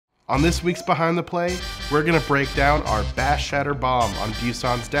On this week's Behind the Play, we're gonna break down our Bash-Shatter-Bomb on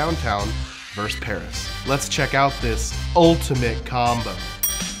Busan's downtown versus Paris. Let's check out this ultimate combo.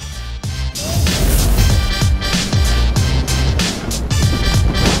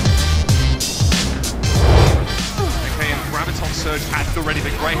 Graviton surge at the ready, but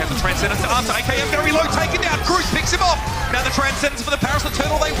Gray has a Transcendence after AKM very low, taken down. Cruz picks him off. Now the Transcendence for the Paris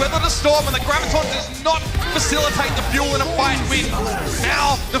Eternal, they weather the storm, and the Graviton does not facilitate the Fuel in a fight win.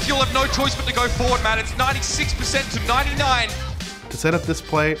 Now the Fuel have no choice but to go forward, man. It's 96% to 99. To set up this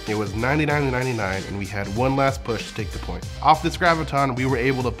play, it was 99 to 99, and we had one last push to take the point. Off this Graviton, we were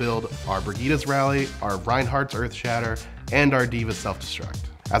able to build our Brigitte's Rally, our Reinhardt's Earth Shatter, and our Diva's Self-Destruct.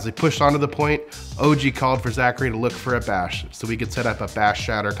 As we pushed onto the point, OG called for Zachareee to look for a bash, so we could set up a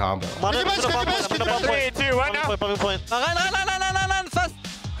Bash-Shatter combo. 3, 2, 1, now!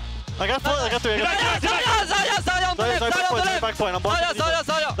 I got 4, I got 3,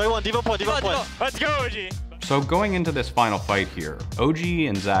 Let's go, OG! So going into this final fight here, OG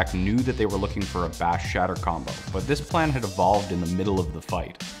and Zach knew that they were looking for a Bash-Shatter combo, but this plan had evolved in the middle of the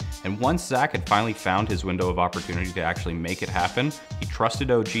fight. And once Zach had finally found his window of opportunity to actually make it happen, he trusted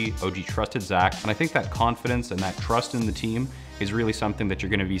OG, OG trusted Zach, and I think that confidence and that trust in the team is really something that you're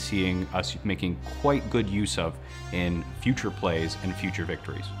going to be seeing us making quite good use of in future plays and future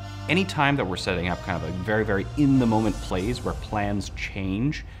victories. Anytime that we're setting up kind of a very, very in-the-moment plays where plans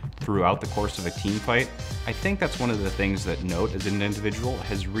change throughout the course of a team fight, I think that's one of the things that NotE as an individual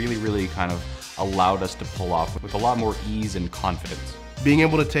has really kind of allowed us to pull off with a lot more ease and confidence. Being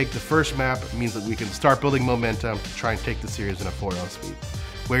able to take the first map means that we can start building momentum to try and take the series in a 4-0 sweep.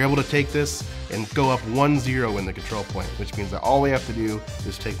 We're able to take this and go up 1-0 in the control point, which means that all we have to do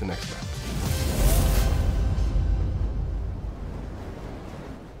is take the next map.